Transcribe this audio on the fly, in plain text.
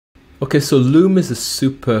Okay, so Loom is a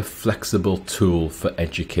super flexible tool for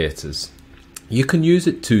educators. You can use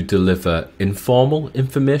it to deliver informal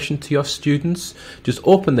information to your students. Just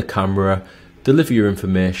open the camera, deliver your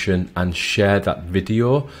information, and share that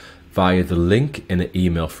video via the link in an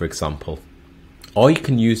email, for example. Or you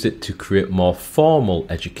can use it to create more formal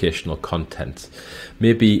educational content.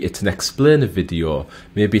 Maybe it's an explainer video,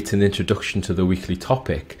 maybe it's an introduction to the weekly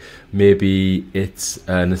topic, maybe it's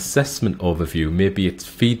an assessment overview, maybe it's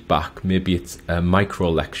feedback, maybe it's a micro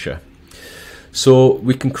lecture. So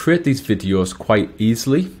we can create these videos quite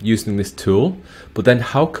easily using this tool, but then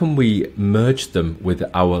how can we merge them with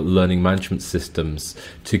our learning management systems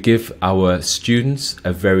to give our students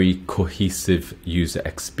a very cohesive user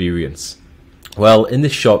experience? Well, in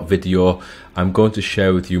this short video, I'm going to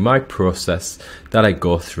share with you my process that I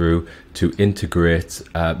go through to integrate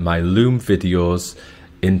my Loom videos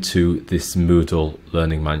into this Moodle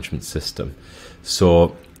learning management system.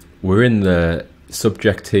 So we're in the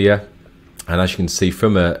subject here, and as you can see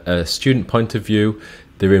from a student point of view,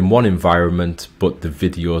 they're in one environment, but the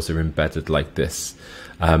videos are embedded like this.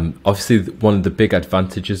 Obviously, one of the big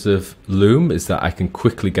advantages of Loom is that I can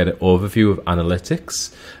quickly get an overview of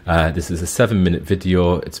analytics. This is a 7-minute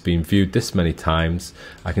video. It's been viewed this many times.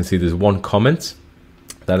 I can see there's one comment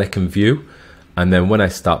that I can view. And then when I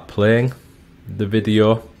start playing the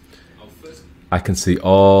video, I can see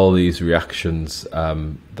all these reactions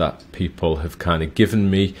that people have kind of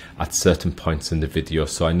given me at certain points in the video.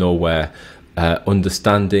 So I know where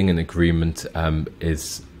understanding and agreement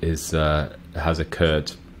has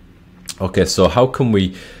occurred. Okay, so how can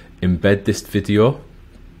we embed this video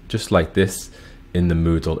just like this in the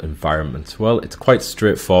Moodle environment? Well, it's quite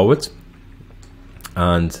straightforward,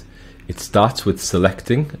 and it starts with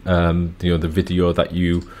selecting the video that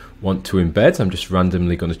you want to embed. I'm just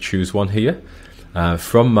randomly going to choose one here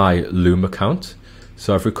from my Loom account.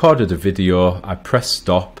 So I've recorded a video, I press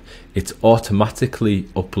stop, it's automatically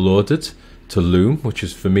uploaded to Loom, which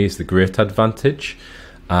is for me is the great advantage.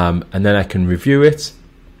 And then I can review it.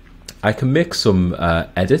 I can make some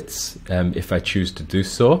edits if I choose to do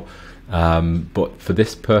so. But for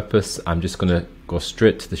this purpose, I'm just going to go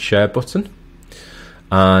straight to the share button.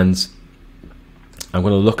 And I'm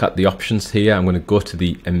going to look at the options here. I'm going to go to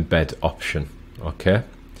the embed option. Okay.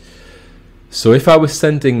 So if I was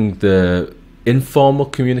sending the informal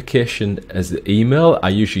communication as an email, I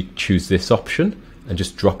usually choose this option and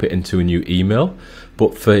just drop it into a new email.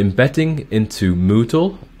 But for embedding into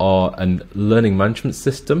Moodle or a learning management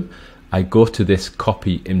system, I go to this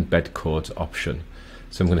copy embed code option.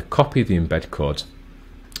 So I'm going to copy the embed code.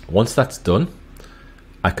 Once that's done,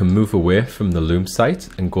 I can move away from the Loom site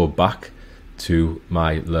and go back to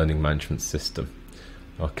my learning management system.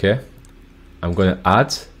 Okay, I'm going to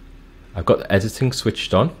add, I've got the editing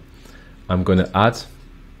switched on. I'm going to add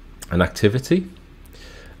an activity.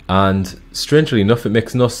 And strangely enough, it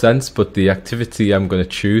makes no sense, but the activity I'm going to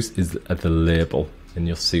choose is the label, and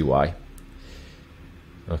you'll see why.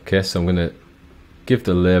 Okay, so I'm going to give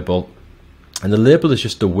the label, and the label is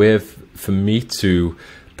just a way for me to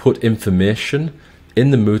put information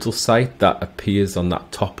in the Moodle site that appears on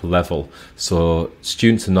that top level, so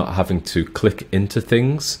students are not having to click into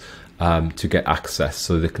things to get access,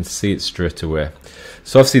 so they can see it straight away.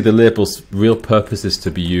 So obviously the label's real purpose is to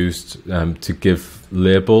be used to give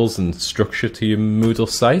labels and structure to your Moodle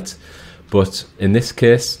site, but in this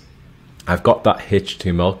case I've got that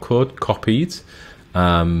HTML code copied, so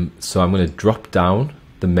I'm going to drop down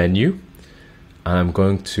the menu and I'm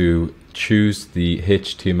going to choose the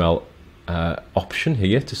HTML option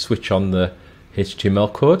here to switch on the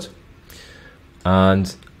HTML code,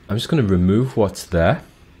 and I'm just going to remove what's there,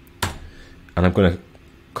 and I'm going to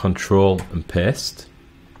control and paste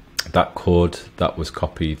that code that was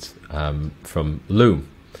copied from Loom.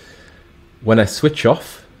 When I switch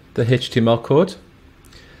off the HTML code,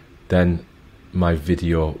 then my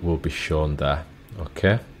video will be shown there.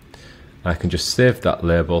 Okay, I can just save that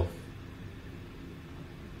label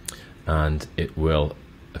and it will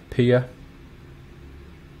appear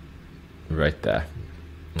right there.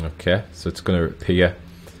 Okay, so it's going to appear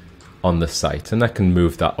on the site, and I can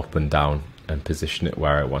move that up and down and position it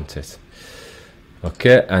where I want it.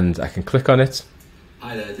 Okay, and I can click on it.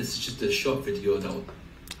 Hi there, this is just a short video now.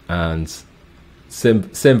 And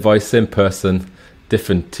same voice, same person,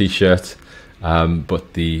 different t-shirt,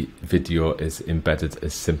 but the video is embedded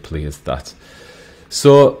as simply as that.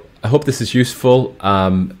 So I hope this is useful.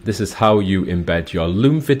 This is how you embed your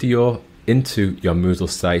Loom video into your Moodle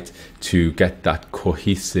site to get that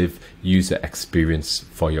cohesive user experience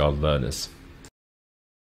for your learners.